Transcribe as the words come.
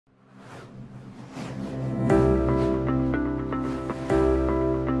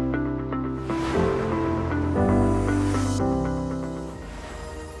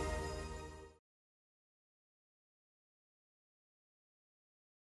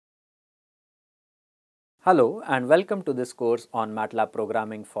Hello and welcome to this course on MATLAB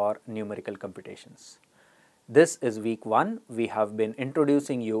programming for numerical computations. This is week 1. We have been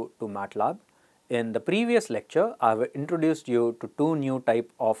introducing you to MATLAB. In the previous lecture, I have introduced you to two new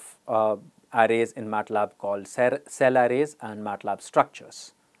type of arrays in MATLAB called cell arrays and MATLAB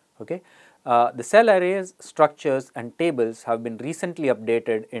structures. Okay. The cell arrays, structures and tables have been recently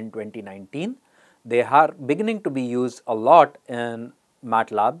updated in 2019. They are beginning to be used a lot in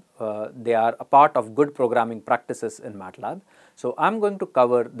MATLAB. They are a part of good programming practices in MATLAB. So, I am going to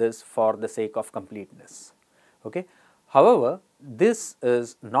cover this for the sake of completeness. Okay. However, this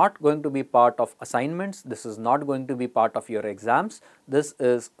is not going to be part of assignments, this is not going to be part of your exams, this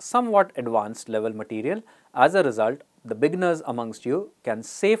is somewhat advanced level material. As a result, the beginners amongst you can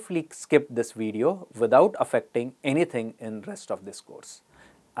safely skip this video without affecting anything in rest of this course.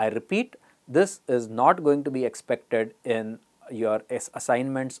 I repeat, this is not going to be expected in your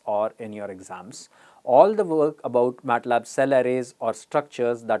assignments or in your exams. All the work about MATLAB cell arrays or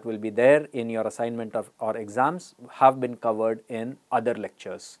structures that will be there in your assignment or exams have been covered in other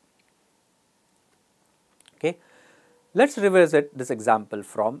lectures. Okay. Let us revisit this example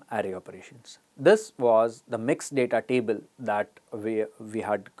from array operations. This was the mixed data table that we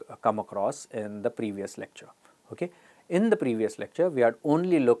had come across in the previous lecture. Okay. In the previous lecture, we had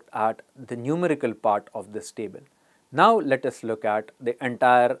only looked at the numerical part of this table. Now, let us look at the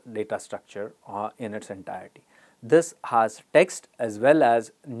entire data structure in its entirety. This has text as well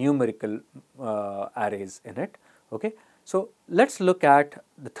as numerical arrays in it. Okay. So, let us look at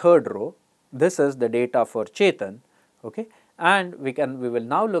the third row. This is the data for Chetan. Okay. And we will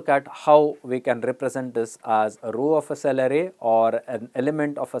now look at how we can represent this as a row of a cell array or an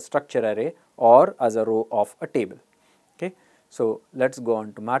element of a structure array or as a row of a table. Okay. So, let us go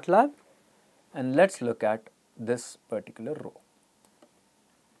on to MATLAB and let us look at this particular row.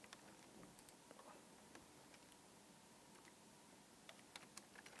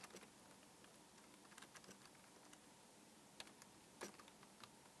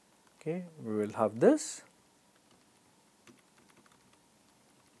 Okay, we will have this.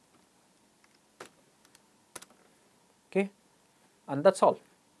 Okay, and that's all.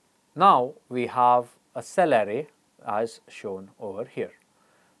 Now we have a cell array as shown over here.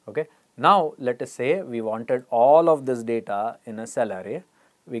 Okay. Now, let us say we wanted all of this data in a cell array.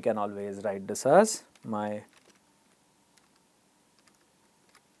 We can always write this as my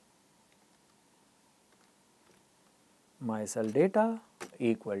cell data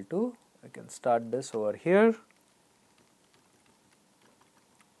equal to, I can start this over here.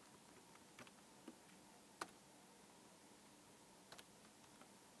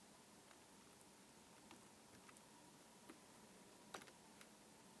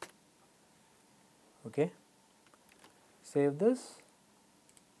 Okay. Save this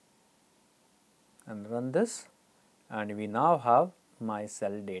and run this, and we now have my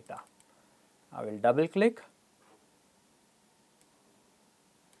cell data. I will double click,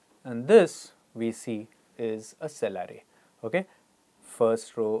 and this we see is a cell array. Okay.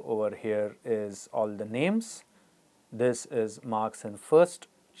 First row over here is all the names. This is marks in first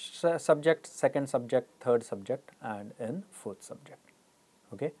subject, second subject, third subject and in fourth subject.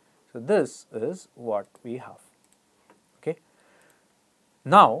 Okay. So, this is what we have. Okay.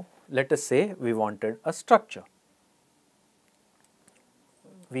 Now, let us say we wanted a structure.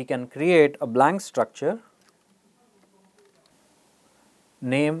 We can create a blank structure,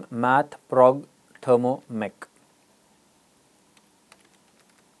 name math prog thermo mech.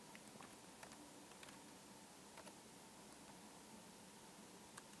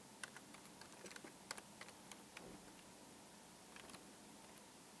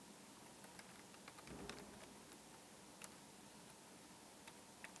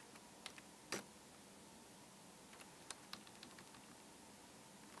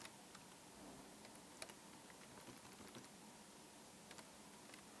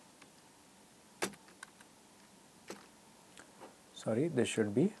 Sorry, this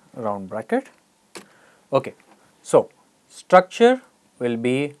should be round bracket. Okay. So, structure will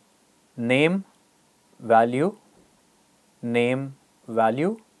be name, value, name,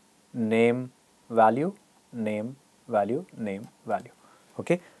 value, name, value, name, value, name, value.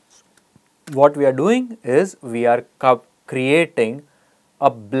 Okay. What we are doing is we are creating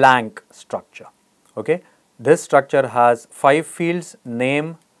a blank structure. Okay. This structure has 5 fields: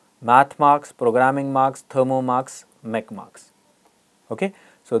 name, math marks, programming marks, thermo marks, mech marks. Okay.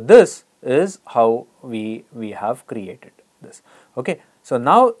 So, this is how we have created this. Okay. So,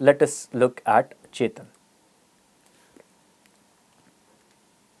 now let us look at Chetan.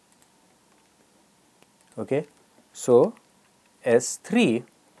 Okay. So, S3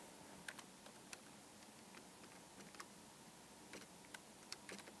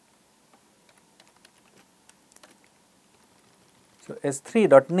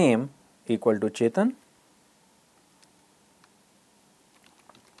 S3.name equal to Chetan.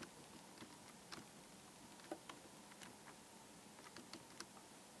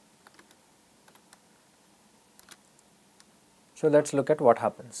 So let's look at what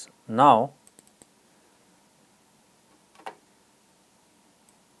happens. Now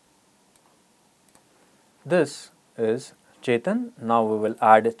this is Chetan. Now we will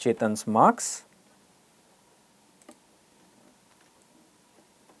add Chetan's marks.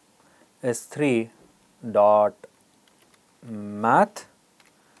 S3 dot math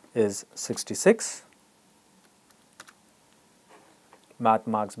is 66. Math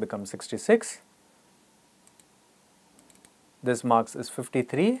marks become 66. This marks is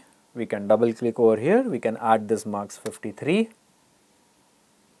 53. We can double click over here. We can add this marks 53.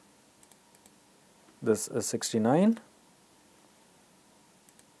 This is 69.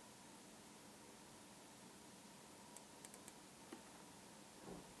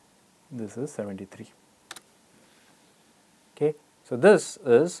 This is 73. Okay. So this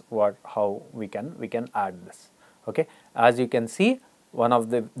is how we can add this. Okay. As you can see, one of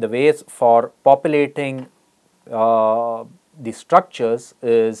the ways for populating the structures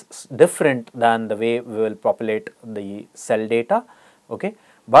is different than the way we will populate the cell data. Okay.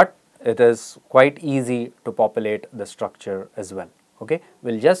 But it is quite easy to populate the structure as well. Okay.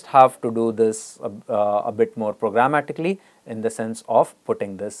 We will just have to do this a bit more programmatically, in the sense of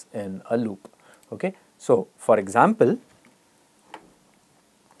putting this in a loop. Okay. So for example,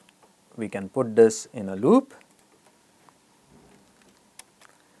 we can put this in a loop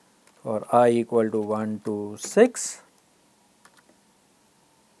for I equal to 1 to 6,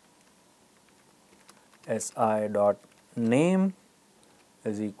 Si dot name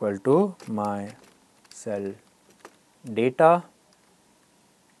is equal to my cell data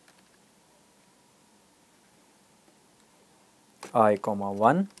I comma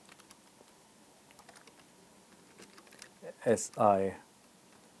 1, Si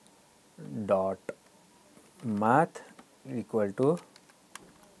dot math equal to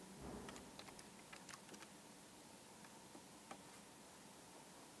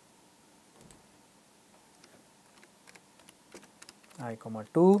I comma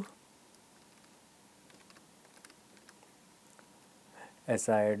 2,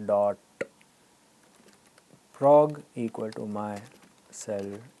 Si dot prog equal to my cell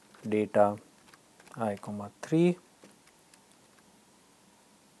data I comma 3,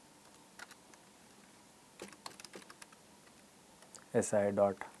 Si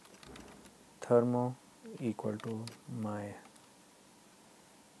dot thermo equal to my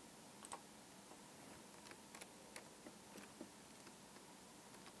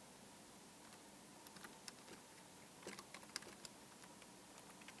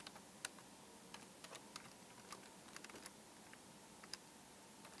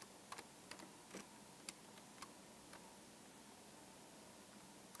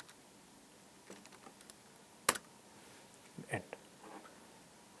end,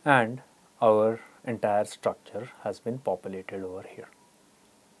 and our entire structure has been populated over here.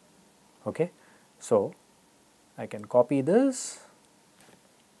 Okay. So I can copy this,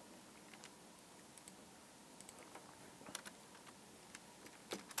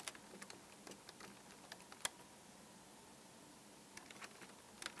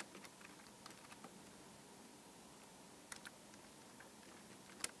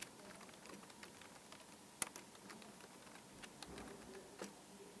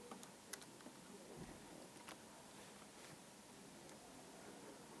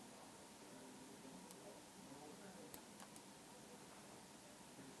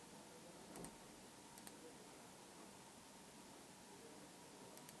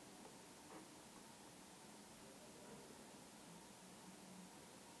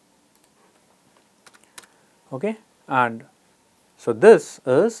 okay, and so this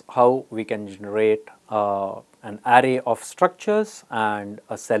is how we can generate an array of structures and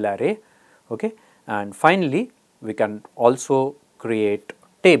a cell array. Okay, and finally we can also create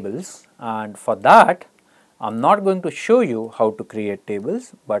tables, and for that I am not going to show you how to create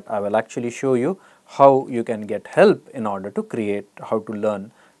tables, but I will actually show you how you can get help in order to create, how to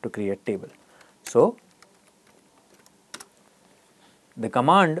learn to create table. So the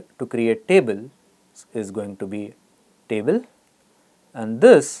command to create table is going to be table, and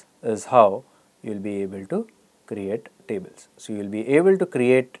this is how you will be able to create tables. So you will be able to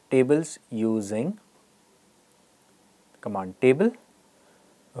create tables using command table.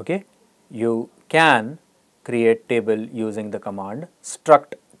 Okay, you can create table using the command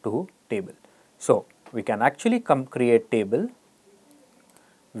struct to table. So we can actually create table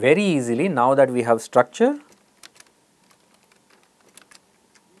very easily now that we have structure.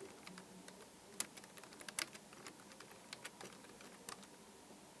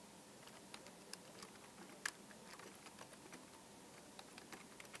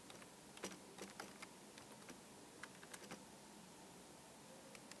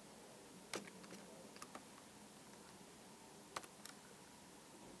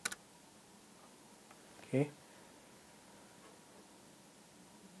 Okay.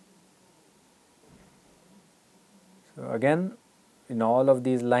 So again, in all of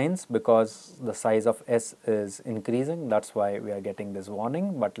these lines, because the size of S is increasing, that's why we are getting this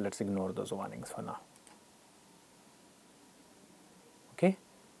warning, but let's ignore those warnings for now. Okay.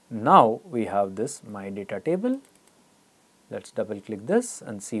 Now we have this my data table. Let's double click this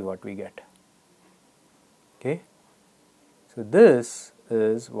and see what we get. Okay. So this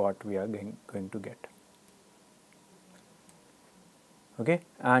is what we are going to get. Okay.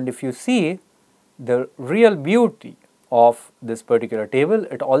 And if you see the real beauty of this particular table,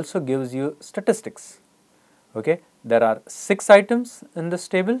 it also gives you statistics. Okay. There are 6 items in this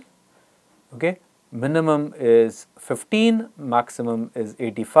table. Okay. Minimum is 15, maximum is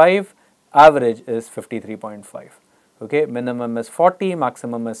 85, average is 53.5. Okay. Minimum is 40,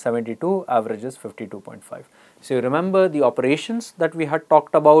 maximum is 72, average is 52.5. So you remember the operations that we had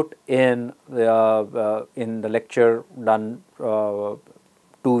talked about in the lecture done 2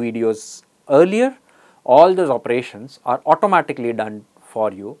 videos earlier. All those operations are automatically done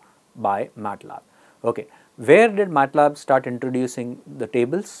for you by MATLAB. Okay. Where did MATLAB start introducing the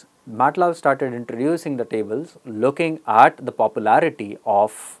tables? MATLAB started introducing the tables looking at the popularity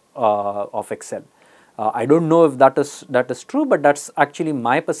of Excel. I don't know if that is true, but that's actually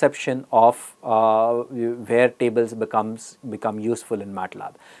my perception of where tables become useful in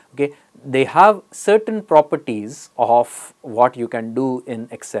MATLAB. Okay, they have certain properties of what you can do in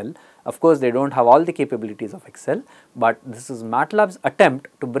Excel. Of course, they don't have all the capabilities of Excel, but this is MATLAB's attempt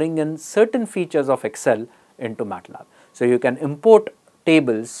to bring in certain features of Excel into MATLAB. So you can import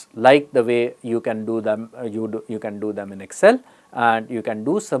tables like the way you can do them you can do them in Excel, and you can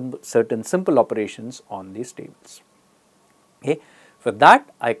do some certain simple operations on these tables. Okay. For that,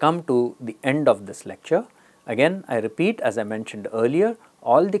 I come to the end of this lecture. Again, I repeat, as I mentioned earlier,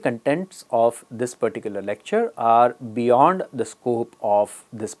 all the contents of this particular lecture are beyond the scope of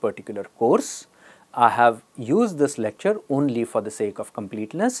this particular course. I have used this lecture only for the sake of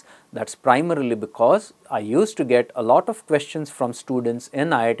completeness. That's primarily because I used to get a lot of questions from students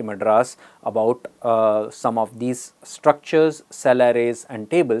in IIT Madras about some of these structures, cell arrays and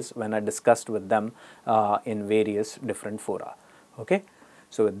tables when I discussed with them in various different fora. Okay.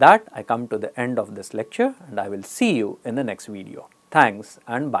 So with that, I come to the end of this lecture, and I will see you in the next video. Thanks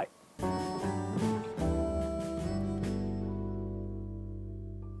and bye.